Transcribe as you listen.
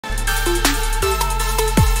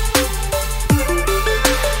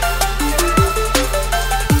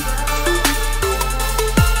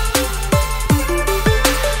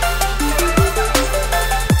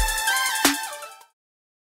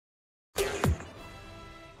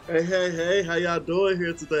Hey, how y'all doing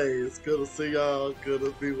here today? It's good to see y'all. Good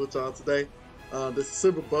to be with y'all today. This is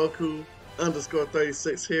Super Boku underscore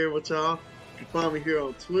 36 here with y'all. You can find me here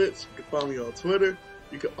on Twitch. You can find me on Twitter.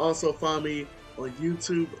 You can also find me on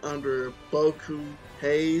YouTube under Boku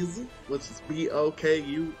Haze, which is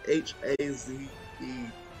Bokuhaze.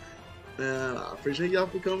 And I appreciate y'all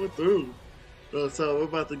for coming through. So we're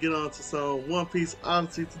about to get on to some One Piece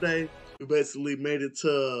Odyssey today. We basically made it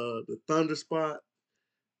to the Thunder spot.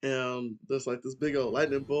 And there's like this big old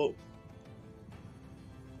lightning bolt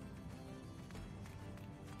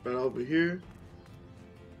right over here.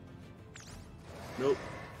 Nope.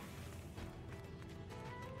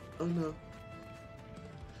 Oh no.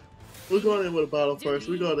 We're going in with a battle first.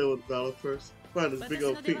 Find this big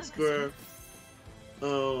old pink square.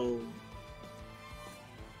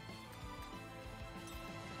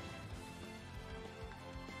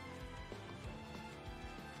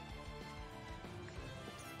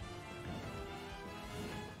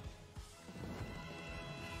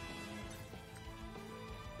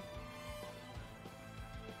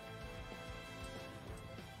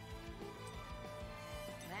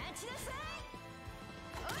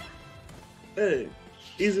 Hey,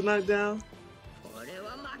 easy knockdown.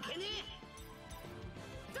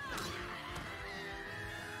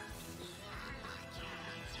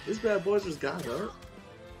 This bad boy just got up.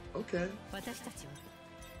 Okay.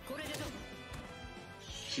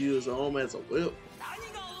 She used her arm as a whip.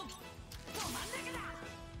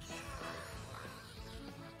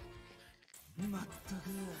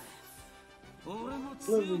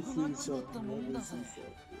 Let me see something.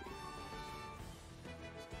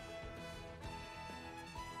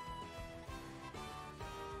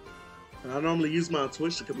 I normally use my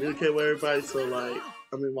Twitch to communicate with everybody, so like,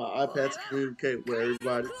 my iPad to communicate with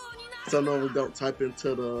everybody. So I normally don't type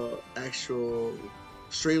into the actual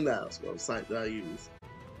Streamlabs website that I use.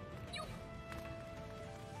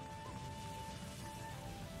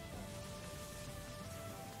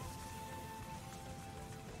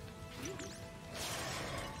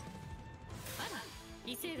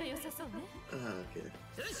 Okay.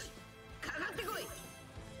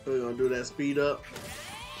 We're gonna do that speed up.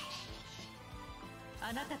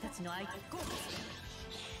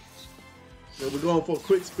 So we're going for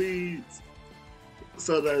quick speeds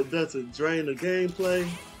so that it doesn't drain the gameplay.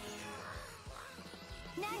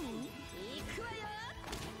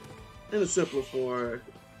 And it's simpler for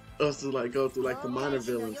us to like go through like the minor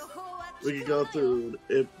villains. We can go through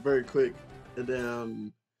it very quick, and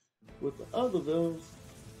then with the other villains,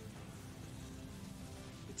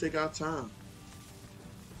 we take our time.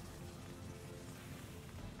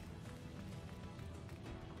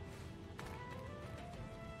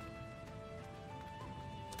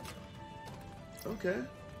 Okay.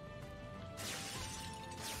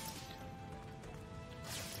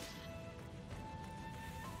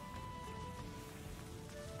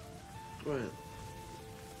 Go ahead.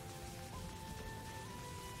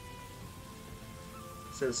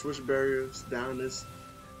 Said switch barriers down this.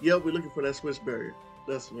 Yep, we're looking for that switch barrier.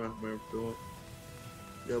 That's what I remember doing.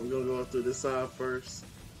 Yeah, we're gonna go through this side first.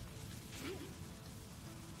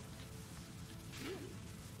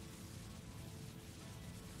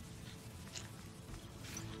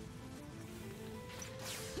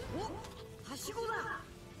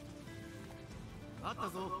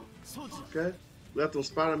 Okay, we got those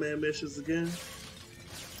Spider-Man missions again.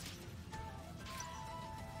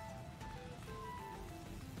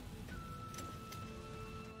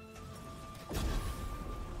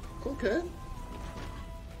 Okay,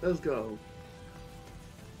 let's go.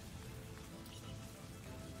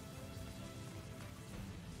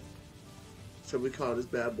 So we call this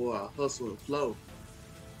bad boy our hustle and flow,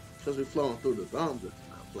 because we're flowing through the thumbs.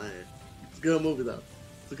 Not playing. It's a good movie though.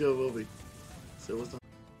 It's a good movie. So what's the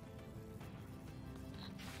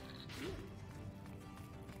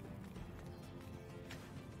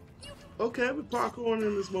Okay, we're parkouring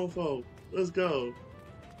in this mofo. Let's go.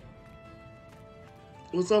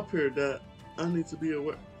 What's up here that I need to be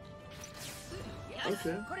aware?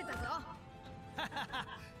 Okay.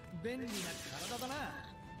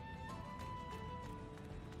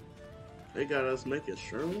 They got us making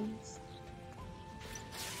shrooms?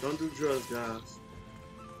 Don't do drugs, guys.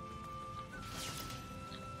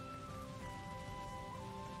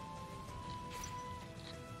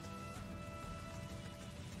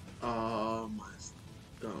 Oh my,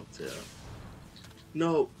 don't tell.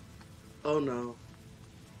 No. Oh no.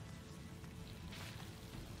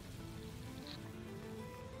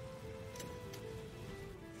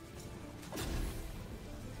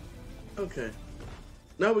 Okay.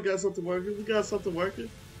 Now we got something working.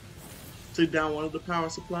 Take down one of the power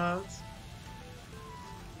supplies.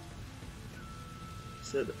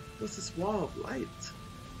 said it. What's this wall of light?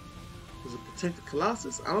 Does it protect the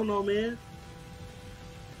Colossus? I don't know, man.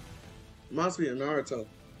 Reminds me of Naruto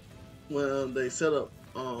when they set up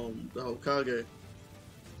the Hokage.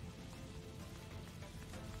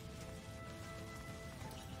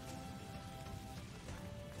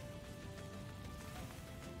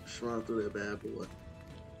 Just run through that bad boy.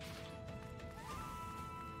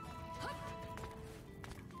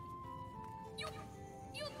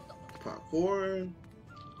 Popcorn.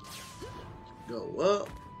 Go up.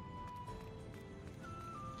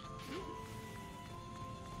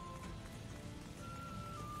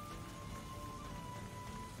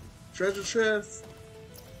 Treasure chest.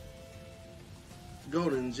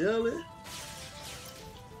 Golden jelly.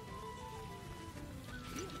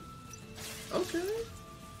 Okay.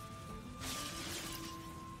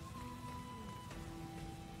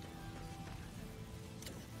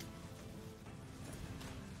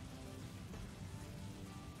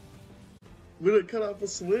 We done cut off a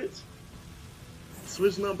switch.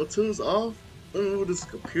 Switch number 2's off. Let me move this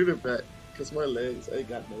computer back because my legs ain't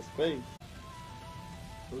got no space.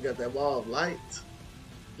 We got that wall of light.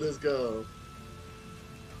 Let's go.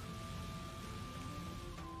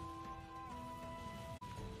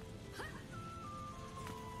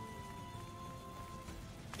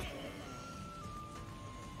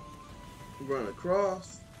 Run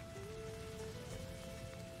across.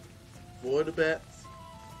 Avoid the bats.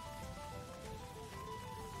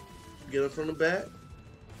 Get up from the back.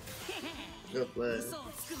 Good play.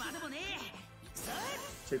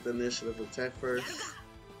 Take the initiative, attack first.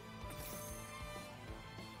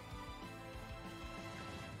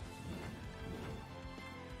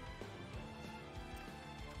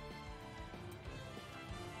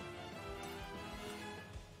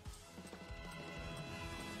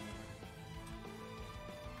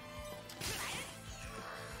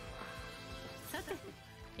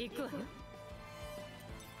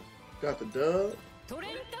 Got the dub.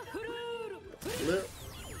 Flip.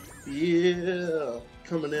 Yeah.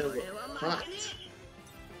 Coming in with hot.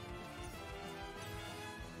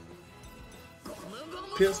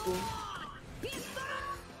 Pistol.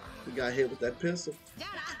 We got hit with that pistol.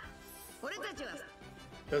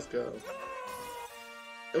 Let's go.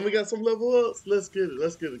 And we got some level ups. Let's get it.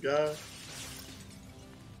 Let's get it, guys.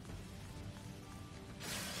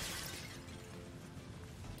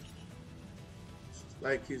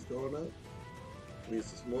 Light keeps going up. Needs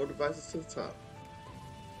some more devices to the top.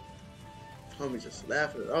 Homie just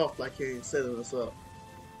laughing it off like he ain't setting us up.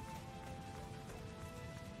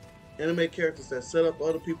 Anime characters that set up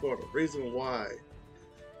other people are the reason why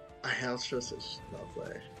I have trust not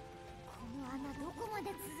play.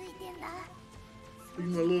 Look at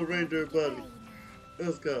my little reindeer buddy.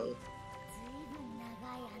 Let's go.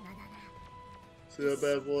 See that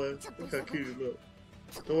bad boy? Look how cute he look.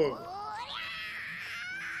 Adorable.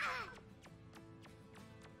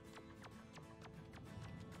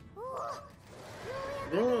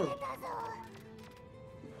 Run.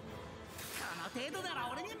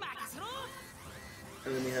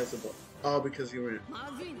 And then he has a ball. All because he ran.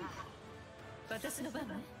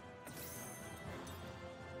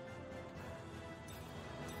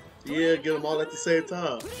 Yeah, get them all at the same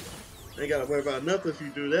time. Ain't gotta worry about nothing if you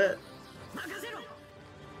do that.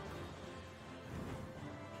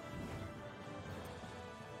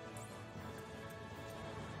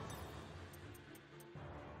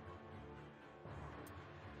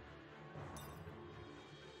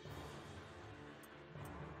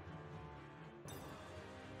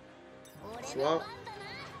 Swap.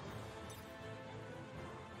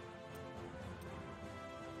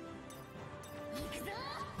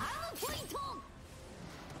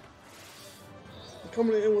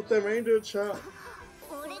 Coming in with that reindeer chop.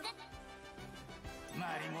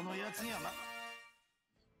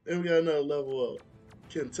 And we got another level up.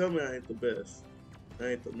 Can't tell me I ain't the best. I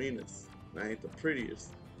ain't the meanest. I ain't the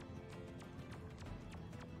prettiest.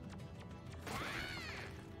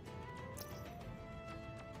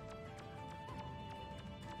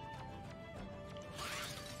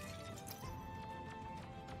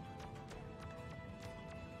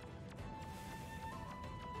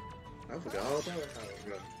 I forgot all about how it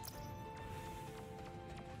goes.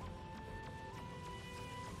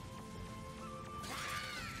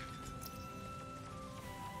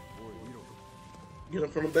 Get him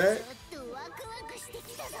from the back.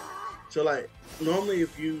 So like, normally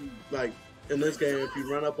if you, like, in this game, if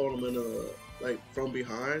you run up on them in a, like, from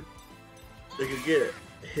behind, they can get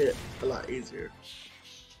hit a lot easier.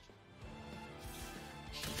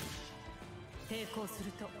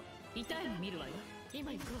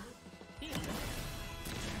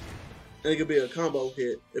 And it could be a combo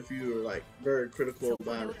hit if you're like very critical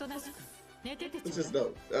about it. It's just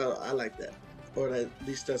dope. I like that. Or at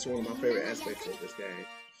least that's one of my favorite aspects of this game.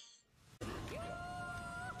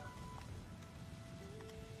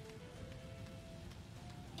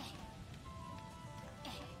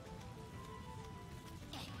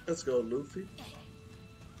 Let's go, Luffy.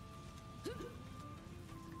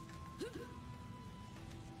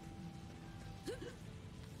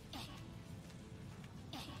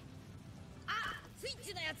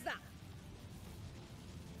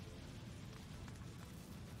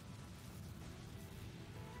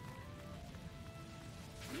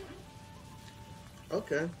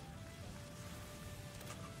 Okay.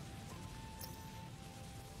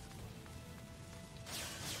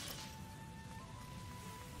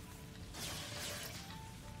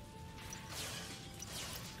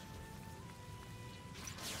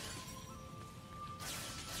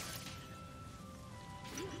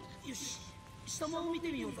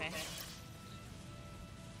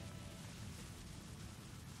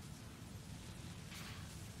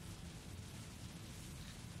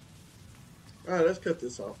 Alright, let's cut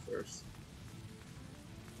this off first.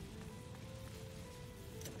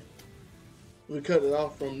 We cut it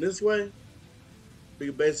off from this way. We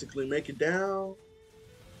can basically make it down.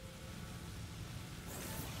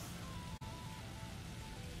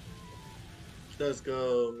 Let's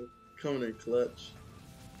go. Coming in clutch.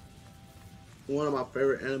 One of my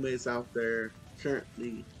favorite animes out there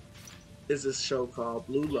currently is this show called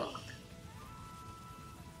Blue Lock.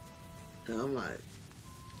 And I'm like,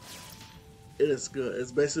 it is good.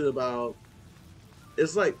 It's basically about,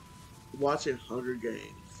 it's like watching Hunger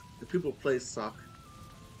Games. The people play soccer.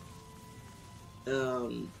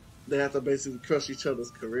 They have to basically crush each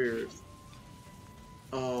other's careers.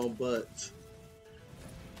 But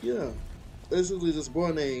yeah, basically this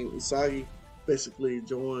boy named Usagi basically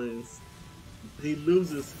joins. He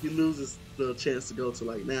loses the chance to go to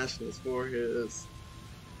like nationals for his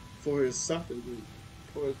soccer group,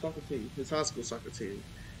 for his soccer team, his high school soccer team,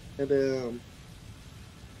 and then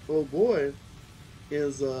old boy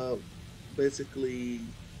is basically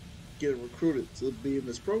getting recruited to be in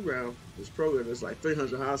this program. This program is like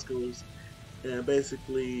 300 high schoolers, and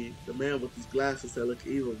basically the man with his glasses that look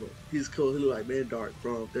evil, but he's cool. He look like Mandark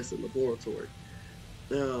from That's a Laboratory.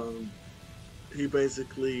 He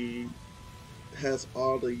basically has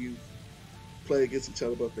all the youth play against each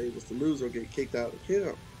other, but if they was to lose or get kicked out of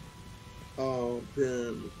camp,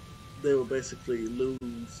 then they will basically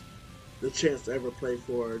lose the chance to ever play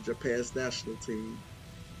for Japan's national team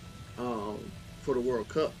for the World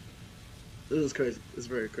Cup. It is crazy. It's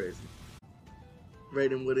very crazy.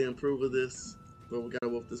 Raiden would improve of this, but we gotta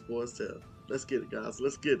whoop this boy's tail. Let's get it, guys.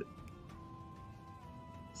 Let's get it.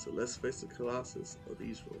 So let's face the Colossus of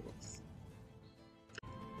these robots.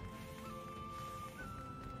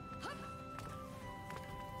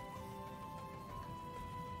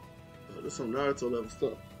 Oh, there's some Naruto level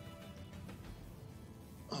stuff.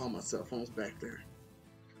 Oh, my cell phone's back there.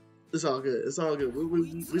 It's all good. It's all good.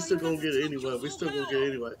 We still gonna get it anyway. We still gonna get it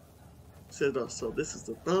anyway. Said so. This is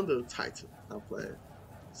the Thunder Titan I'm playing.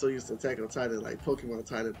 So used to attacking a Titan like Pokemon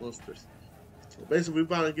Titan monsters. So basically, we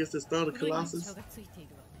about against this Thunder Colossus.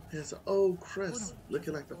 Has an old crest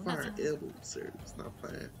looking like the Fire Emblem series. Not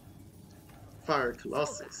playing. Fire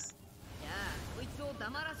Colossus.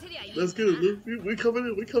 Let's get it, Luffy. We coming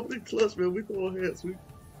in. We coming in clutch, man. We throwing hands.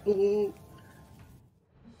 Oh.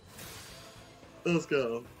 Let's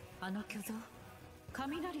go.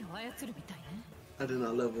 I did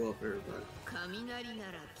not level up everybody.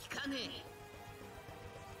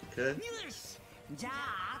 Okay.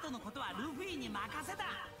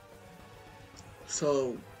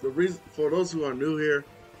 So the reason, for those who are new here,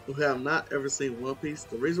 who have not ever seen One Piece,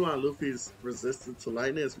 the reason why Luffy is resistant to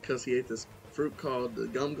lightning is because he ate this fruit called the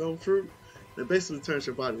Gum Gum fruit that basically turns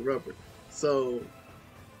your body rubber. So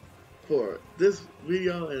for this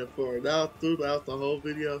video and for now throughout the whole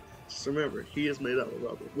video, just remember he is made up of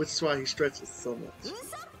rubber, which is why he stretches so much.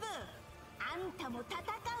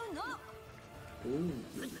 Ooh.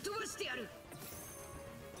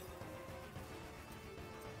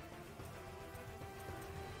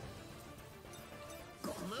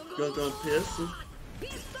 Gum Gum Pistol.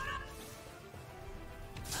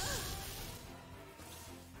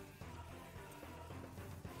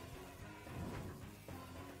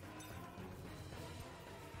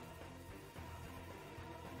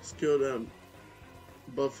 Skill down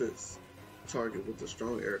Buffett's target with a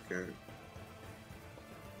strong air cannon.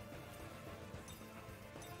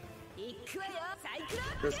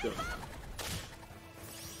 Let's go.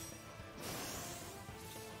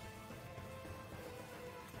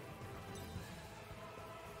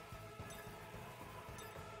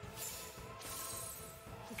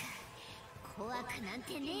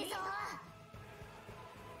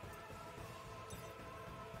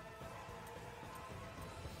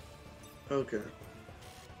 Okay.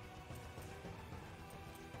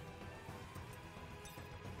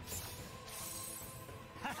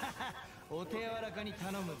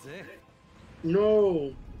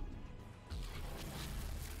 No.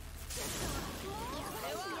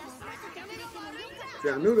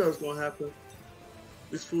 Yeah, I knew that was gonna happen.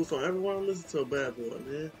 These fools don't ever want to listen to a bad boy,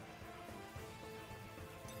 man.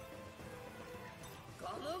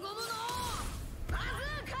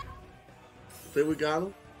 Think we got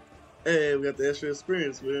him? Hey, we got the extra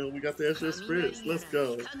experience, man. We got the extra experience. Let's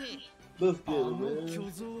go. Let's get it, man.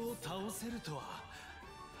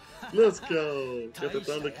 Let's go. Got the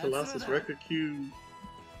Thunder Colossus record cube.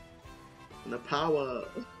 And the power.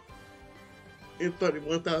 In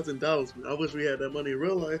 $31,000, man. I wish we had that money in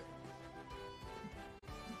real life.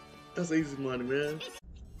 That's easy money, man.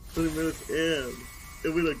 20 minutes in.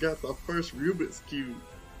 And we done got the first Rubik's Cube.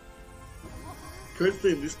 Crazy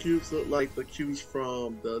thing, these cubes look like the cubes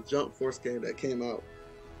from the Jump Force game that came out.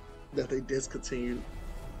 That they discontinued.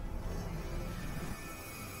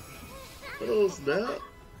 Oh, snap.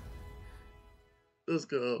 Let's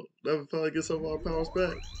go. Never finally get some of our powers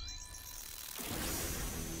back.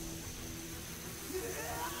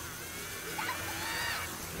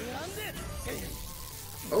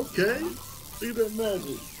 Okay, look at that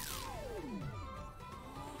magic.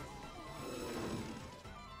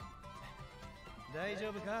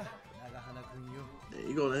 Hey,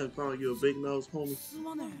 you gonna have calling you a big nose, homie?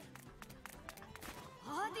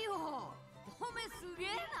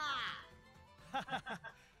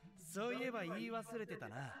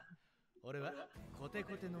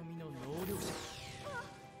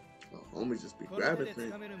 Oh, homie just be grabbing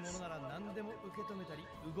things.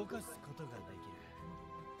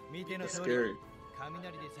 It's scary.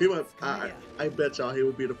 He might, I bet y'all he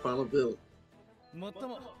will be the final villain.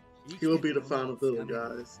 He will be the final villain,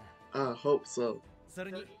 guys. I hope so. So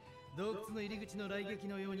I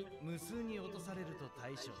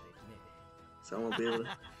won't be able to.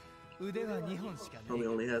 Homie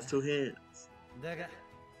only has 2 hands.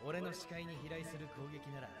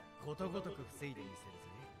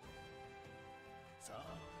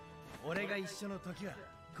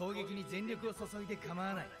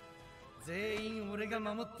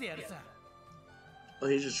 Oh,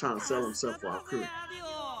 he's just trying to sell himself for our crew.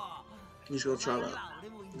 He's gonna try to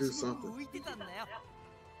do something.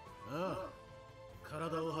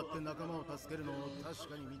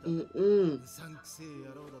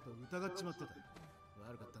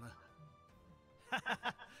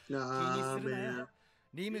 Nah, man.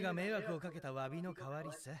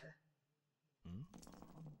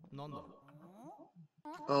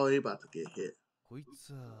 Oh, he about to get hit.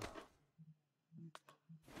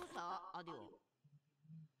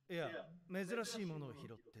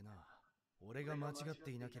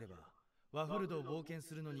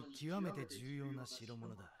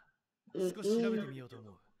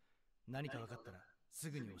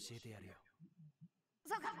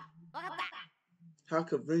 How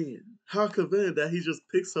convenient. How convenient that he just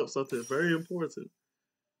picks up something very important.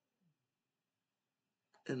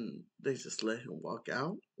 And they just let him walk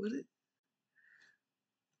out with it?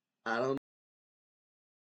 I don't